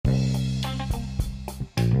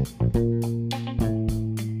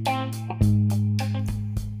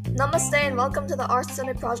Namaste and welcome to the Arts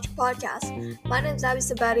Sunday Project podcast. My name is Abby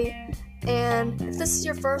Sabeti, and if this is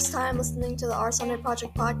your first time listening to the Arts Sunday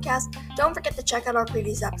Project podcast, don't forget to check out our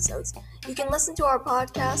previous episodes. You can listen to our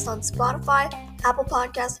podcast on Spotify, Apple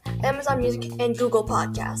Podcasts, Amazon Music, and Google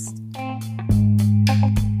Podcasts.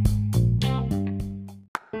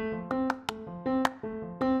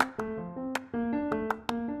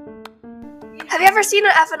 Have you ever seen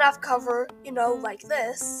an FNF cover, like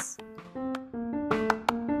this?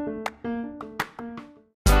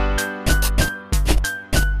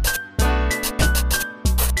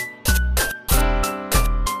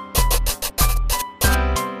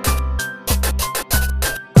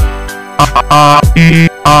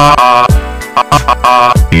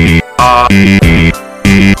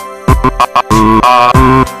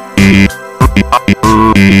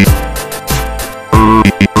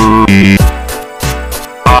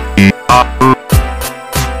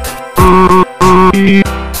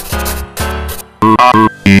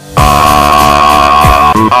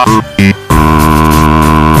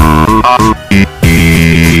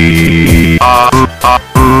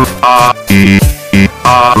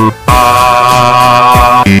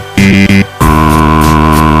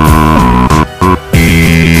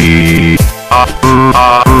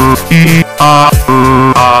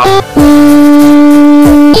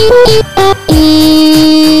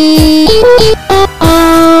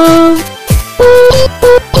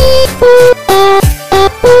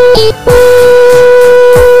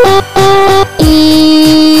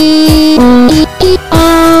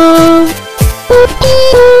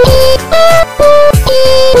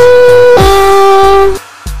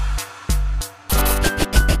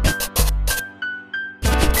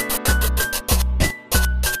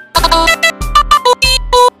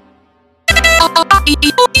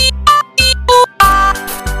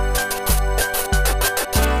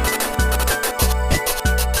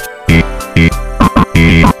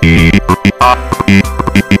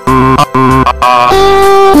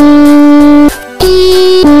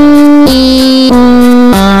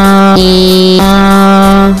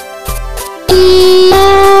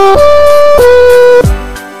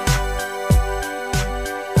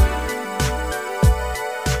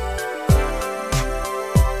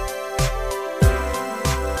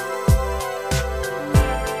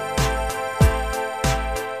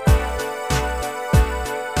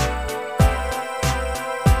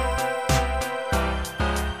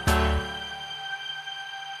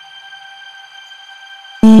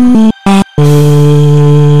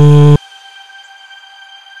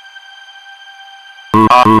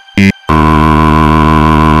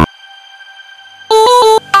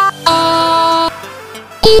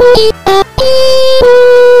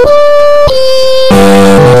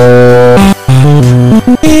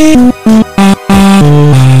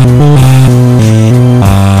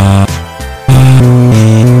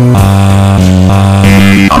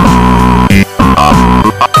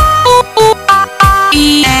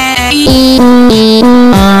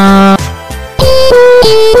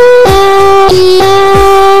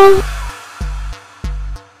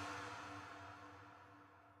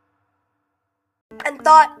 And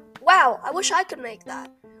thought, wow, I wish I could make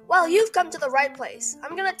that. Well, you've come to the right place.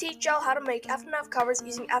 I'm going to teach y'all how to make FNF covers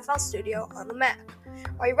using FL Studio on the Mac.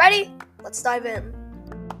 Are you ready? Let's dive in.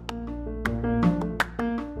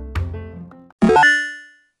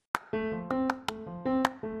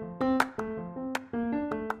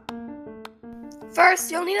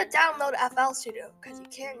 First, you'll need to download FL Studio because you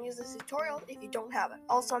can't use this tutorial if you don't have it.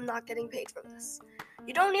 Also, I'm not getting paid for this.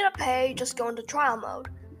 You don't need to pay, just go into trial mode.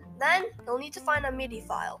 Then, you'll need to find a MIDI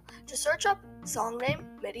file. Just search up song name,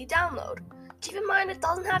 MIDI download. Keep in mind, it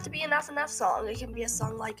doesn't have to be an FNF song. It can be a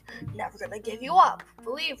song like Never Gonna Give You Up,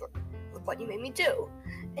 Believer, Look What You Made Me Do.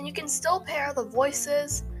 And you can still pair the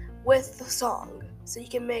voices with the song. So you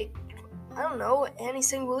can make, Annie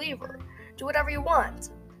sing Believer. Do whatever you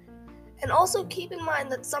want. And also keep in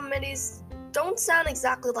mind that some MIDIs don't sound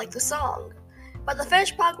exactly like the song. But the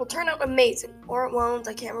finished product will turn out amazing, or it won't.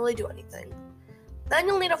 I can't really do anything. Then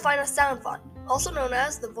you'll need to find a sound font, also known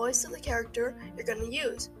as the voice of the character you're going to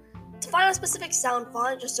use. To find a specific sound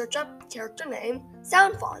font, just search up character name,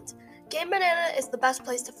 sound font. Game Banana is the best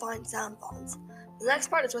place to find sound fonts. The next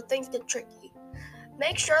part is where things get tricky.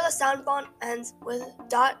 Make sure the sound font ends with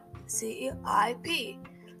 .zip.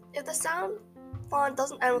 If the sound font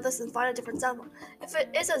doesn't end with this, then find a different sound font. If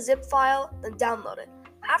it is a zip file, then download it.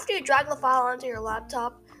 After you drag the file onto your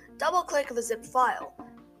laptop, double-click the zip file.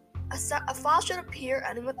 A file should appear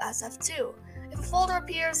ending with SF2. If a folder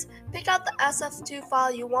appears, pick out the SF2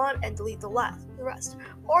 file you want and delete the rest,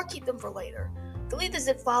 or keep them for later. delete the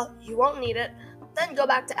zip file, you won't need it, then go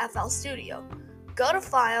back to FL Studio. Go to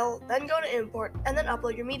File, then go to Import, and then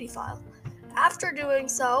upload your MIDI file. After doing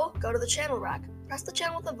so, go to the channel rack. Press the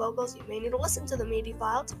channel with the vocals. You may need to listen to the MIDI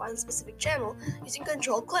file to find a specific channel using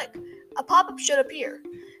Control-Click. A pop-up should appear.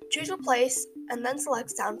 Choose Replace, and then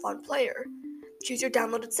select Sound Font Player. Choose your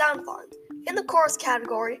downloaded sound font. In the chorus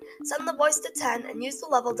category, set the voice to 10 and use the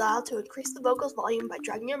level dial to increase the vocals volume by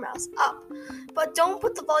dragging your mouse up. But don't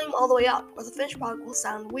put the volume all the way up, or the finished product will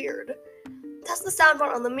sound weird. Test the sound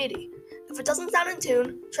font on the MIDI. If it doesn't sound in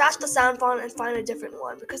tune, trash the sound font and find a different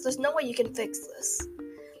one, because there's no way you can fix this.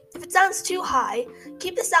 If it sounds too high,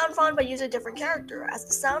 keep the sound font but use a different character, as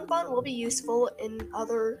the sound font will be useful in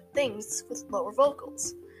other things with lower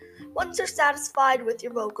vocals. Once you're satisfied with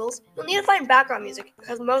your vocals, you'll need to find background music,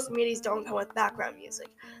 because most MIDIs don't come with background music.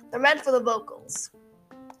 They're meant for the vocals.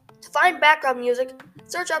 To find background music,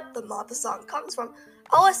 search up the mod the song comes from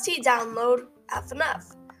OST download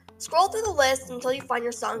FNF. Scroll through the list until you find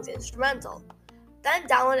your song's instrumental. Then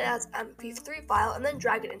download it as MP3 file and then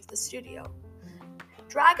drag it into the studio.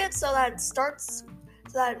 Drag it so that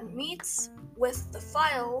it meets with the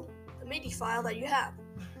file, the MIDI file that you have.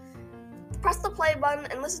 Press the play button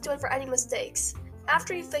and listen to it for any mistakes.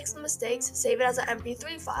 After you fix the mistakes, save it as an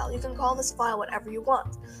MP3 file. You can call this file whatever you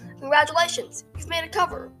want. Congratulations, you've made a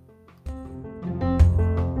cover.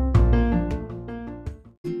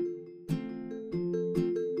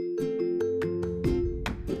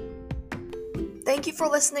 Thank you for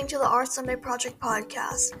listening to the Art Sunday Project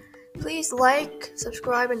podcast. Please like,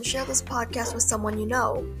 subscribe, and share this podcast with someone you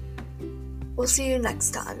know. We'll see you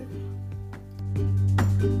next time.